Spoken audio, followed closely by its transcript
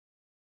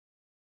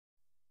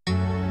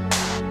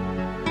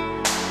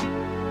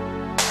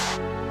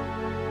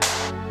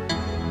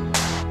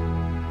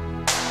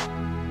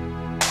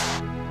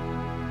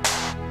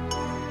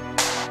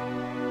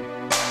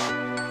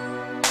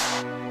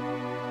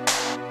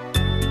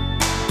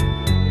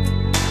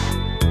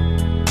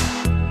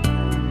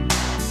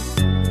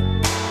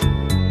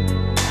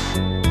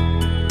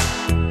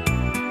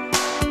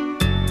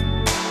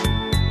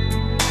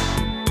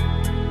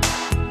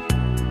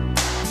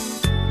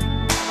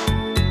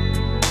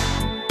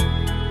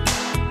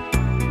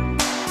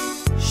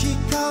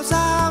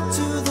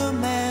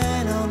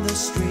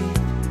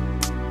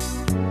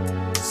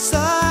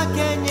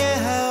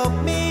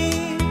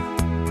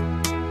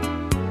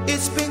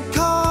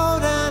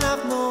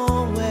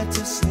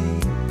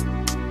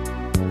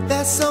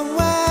there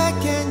somewhere,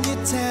 can you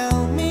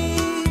tell me?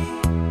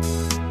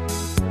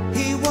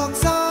 He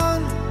walks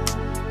on,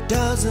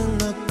 doesn't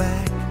look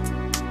back.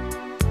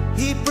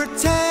 He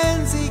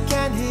pretends he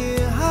can't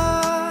hear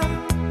her,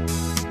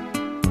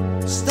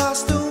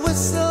 starts to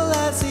whistle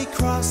as he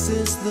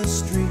crosses the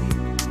street.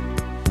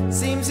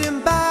 Seems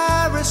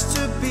embarrassed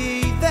to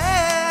be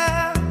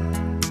there.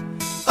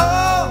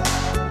 Oh,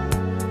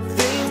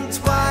 think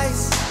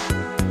twice.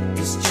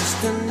 It's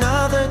just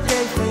another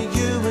day for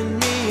you and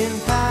me in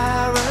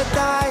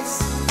paradise.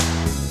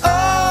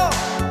 Oh,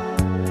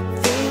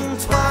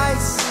 think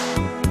twice.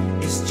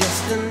 It's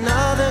just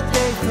another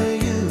day for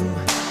you,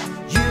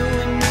 you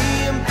and me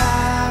in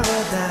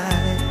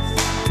paradise.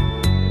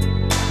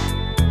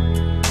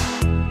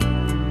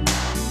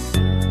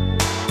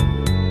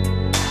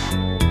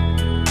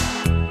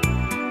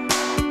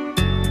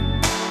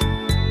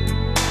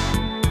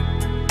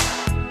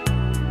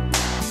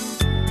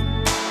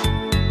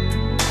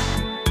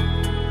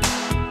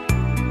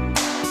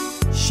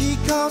 She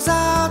calls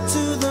out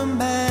to the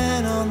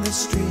man on the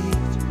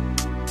street.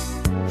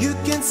 You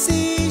can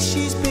see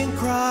she's been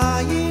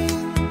crying.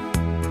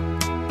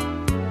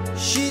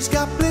 She's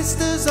got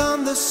blisters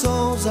on the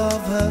soles of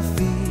her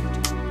feet.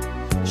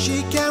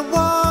 She can't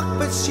walk,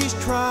 but she's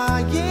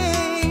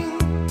trying.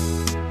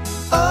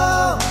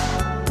 Oh,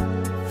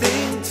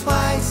 think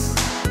twice.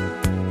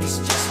 It's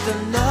just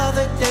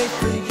another day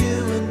for you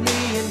and me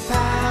in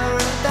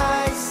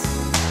paradise.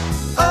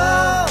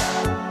 Oh,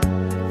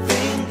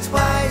 think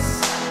twice.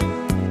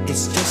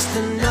 It's just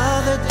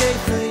another day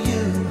for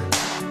you,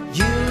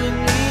 you and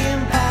me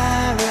in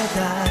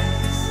paradise.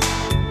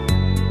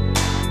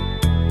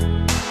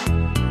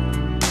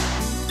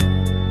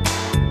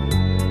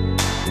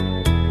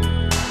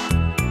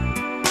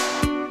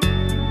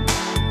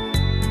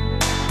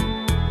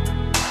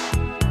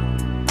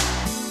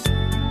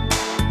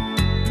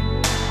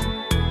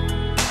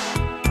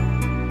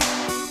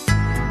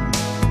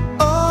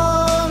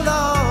 Oh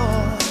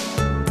Lord,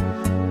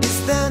 is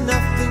there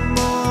nothing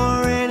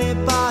more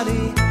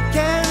anybody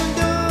can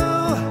do?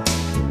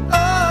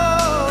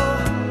 Oh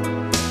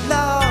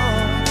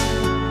Lord,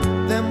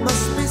 there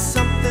must be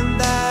something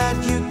that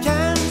you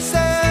can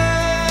say.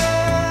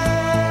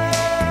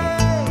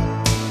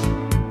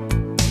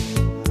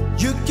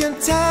 You can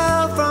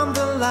tell from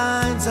the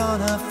lines on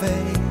her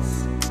face.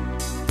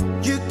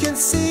 You can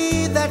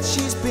see that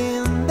she's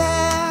been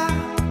there,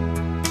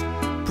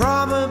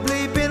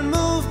 probably been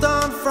moved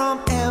on from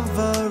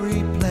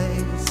every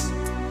place,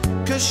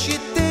 'cause she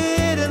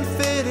didn't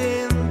fit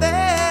in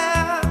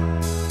there.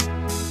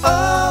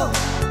 Oh,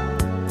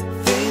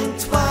 think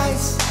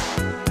twice.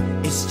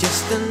 It's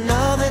just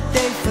another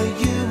day for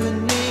you and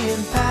me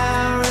in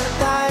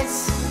paradise.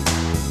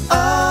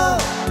 Oh,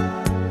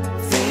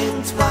 think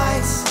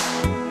twice.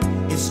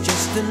 It's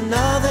just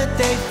another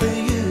day for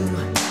you,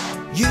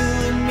 you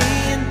and me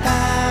in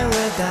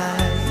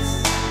paradise.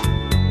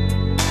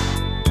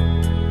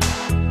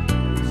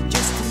 It's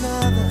just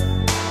another.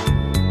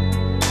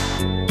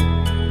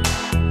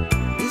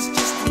 It's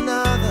just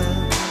another.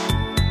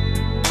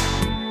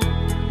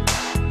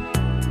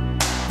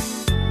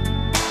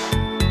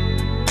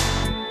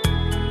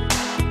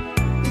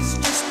 It's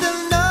just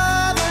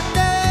another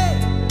day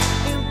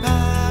in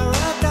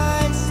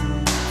paradise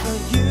for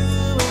you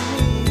and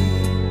me.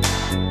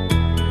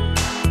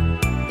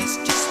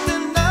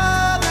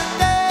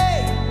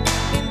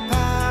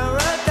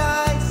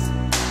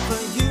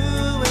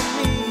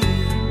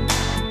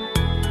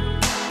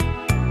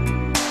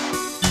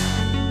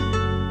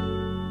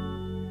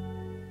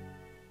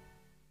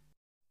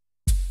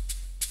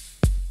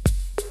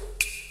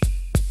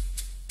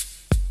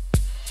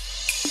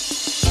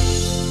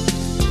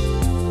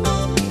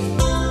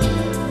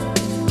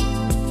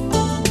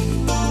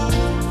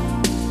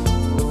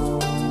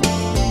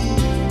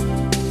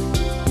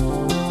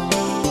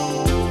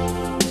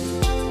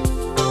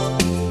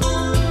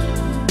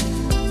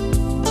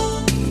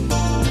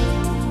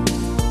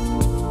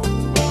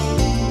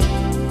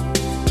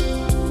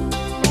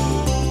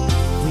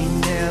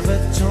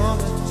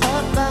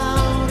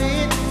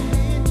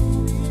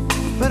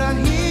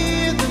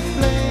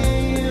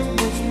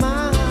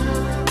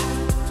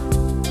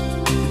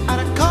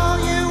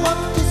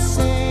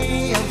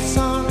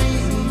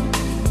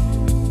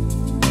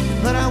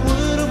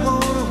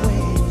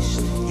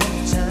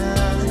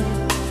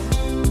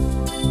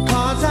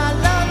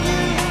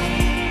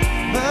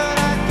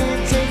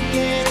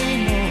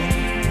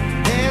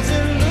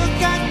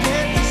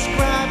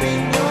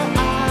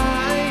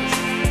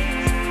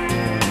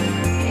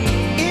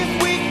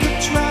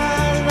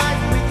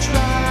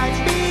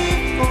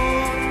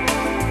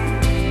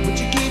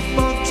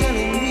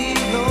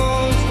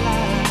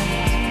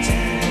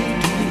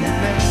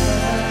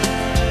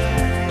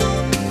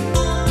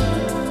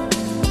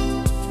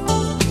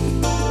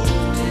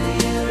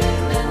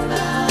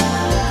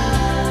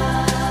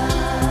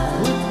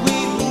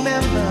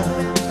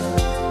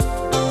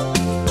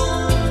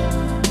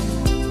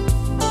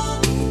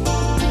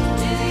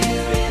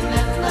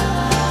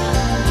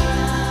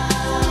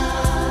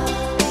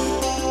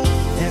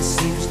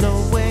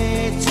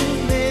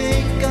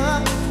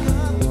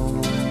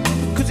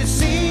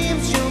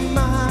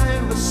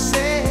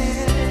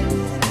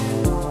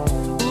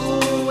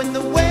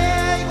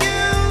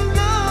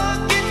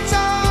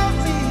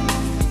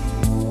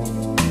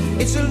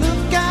 It's a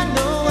look I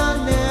know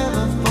I'll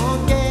never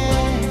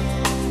forget.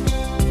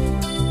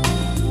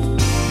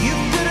 You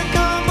could have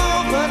come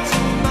over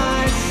to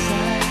my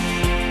side.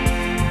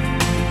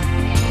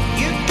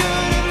 You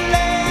could have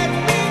let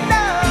me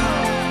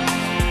know.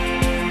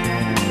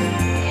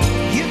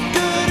 You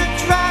could have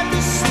tried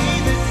to see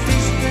the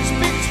distance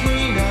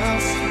between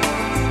us,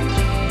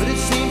 but it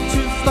seemed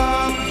too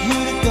far for you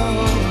to go.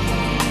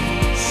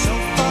 So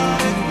far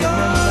to go.